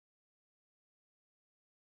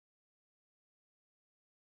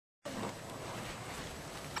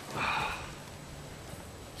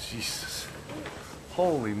Jesus.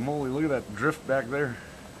 Holy moly, look at that drift back there.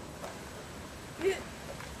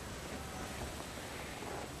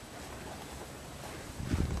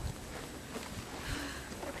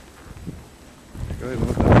 Go ahead and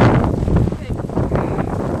look that. Okay.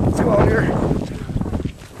 Let's go out here.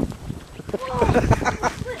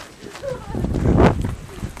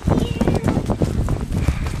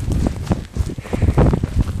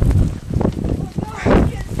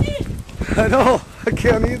 I know, I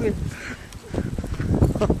can't either.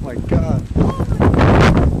 Oh my God. Go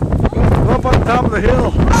up on top of the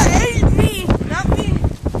hill. Oh, it's me, not me.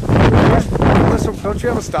 Listen, don't you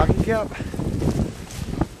have a stocking cap?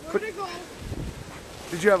 Where'd it go?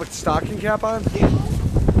 Did you have a stocking cap on? Yeah.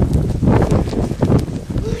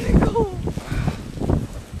 Where'd it go?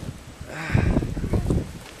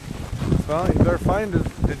 Well, you better find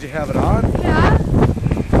it. Did you have it on? Yeah.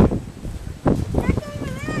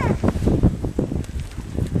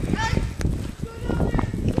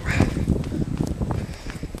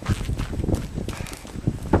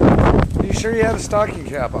 Are you sure you had a stocking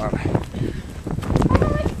cap on?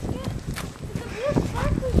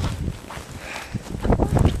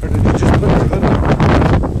 Or did you just put your hood on?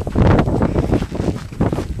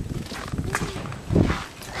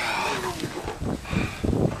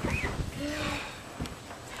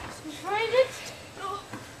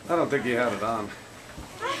 I don't think you had it on.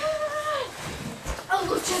 Oh,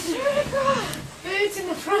 look at it. It's in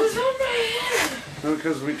the front. It's on my head. No,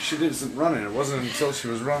 because she isn't running. It wasn't until she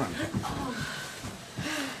was running.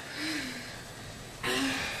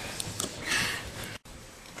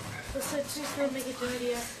 Let's just go make it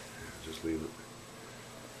dirty. Just leave it.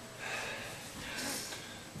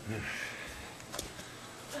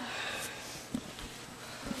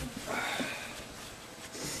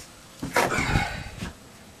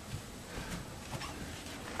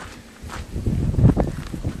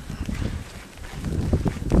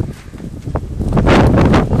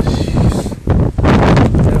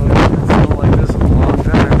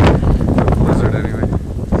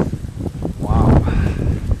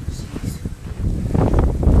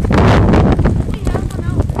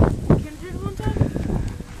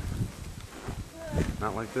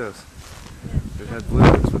 Not like this. It had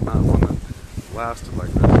blizzards, but not one that lasted like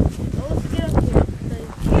this. Let's get up here.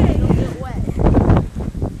 Don't get wet.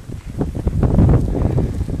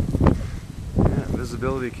 Yeah,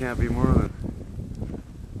 visibility can't be more than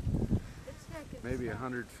maybe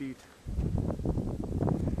 100 feet.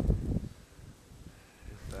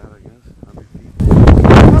 If that, I guess. 100 feet.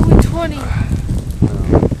 Probably 20.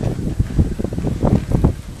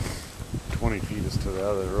 20 feet is to the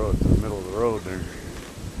other road, to the middle of the road there.